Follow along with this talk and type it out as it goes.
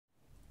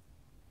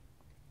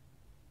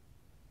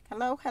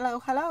Hello, hello,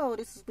 hello.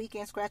 This is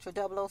Weekend Scratcher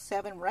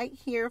 007 right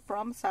here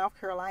from South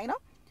Carolina.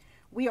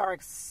 We are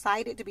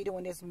excited to be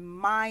doing this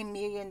My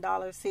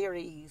 $1,000,000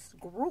 series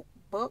group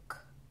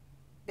book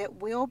that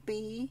will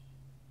be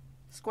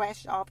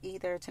scratched off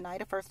either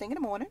tonight or first thing in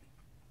the morning.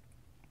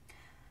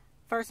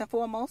 First and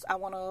foremost, I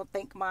want to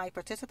thank my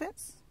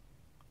participants,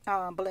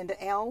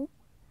 Belinda L,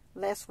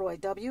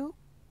 Lesroy W.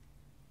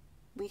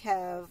 We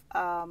have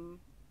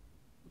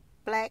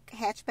Black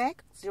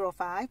Hatchback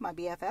 05, my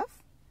BFF.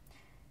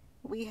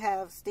 We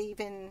have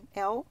Stephen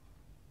L,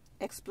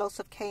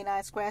 Explosive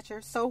Canine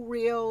Scratcher. So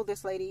real.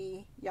 This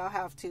lady, y'all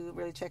have to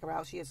really check her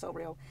out. She is so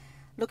real.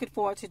 Looking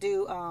forward to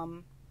do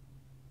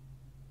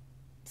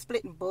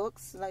splitting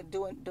books, like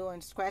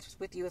doing scratches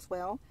with you as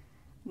well.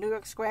 New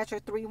York Scratcher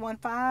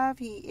 315.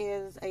 He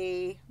is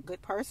a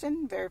good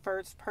person. Very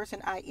first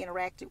person I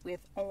interacted with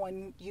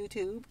on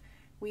YouTube.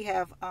 We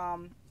have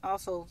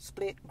also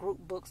split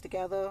group books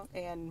together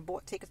and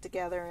bought tickets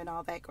together and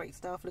all that great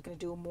stuff. Looking to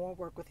do more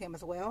work with him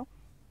as well.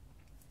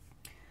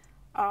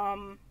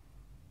 And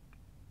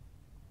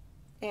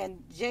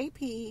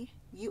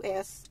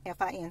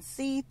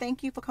JPUSFINC,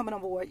 thank you for coming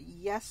on board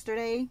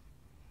yesterday.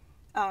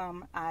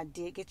 I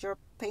did get your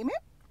payment.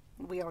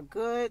 We are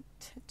good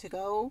to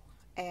go.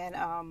 And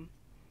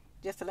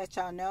just to let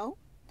y'all know,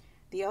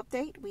 the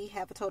update, we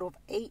have a total of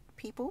 8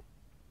 people.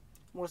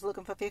 Was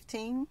looking for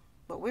 15.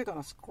 But we're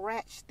going to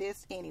scratch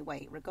this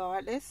anyway,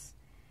 regardless.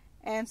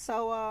 And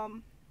so, I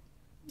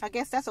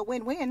guess that's a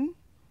win-win.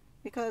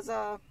 Because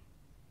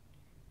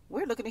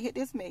we're looking to hit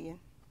this million.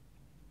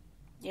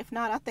 If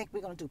not, I think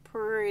we're going to do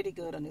pretty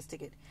good on this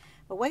ticket.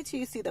 But wait till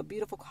you see the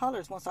beautiful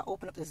colors once I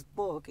open up this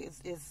book.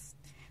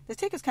 The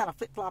tickets kind of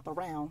flip-flop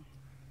around.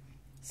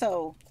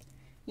 So,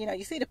 you know,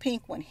 you see the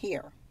pink one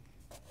here.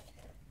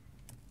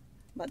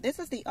 But this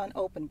is the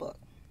unopened book.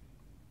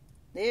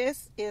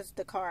 This is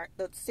the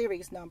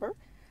series number.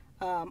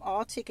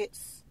 All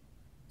tickets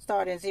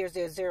start in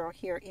 000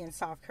 here in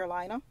South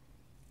Carolina.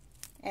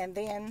 And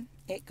then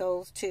it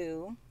goes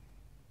to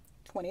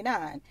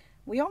 29.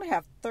 We only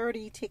have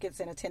 30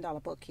 tickets in a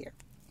 $10 book here.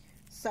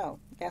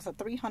 So that's a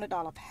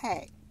 $300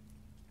 pack.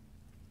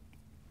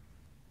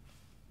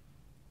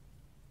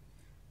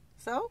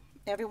 So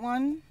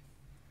everyone,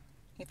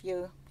 if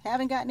you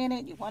haven't gotten in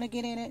it, you want to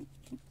get in it,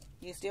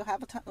 you still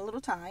have a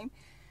little time.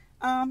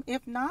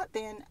 If not,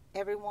 then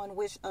everyone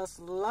wish us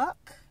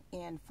luck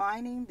in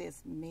finding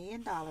this $1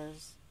 million. All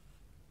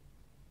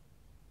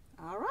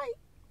right.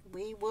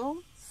 We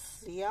will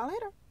see y'all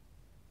later.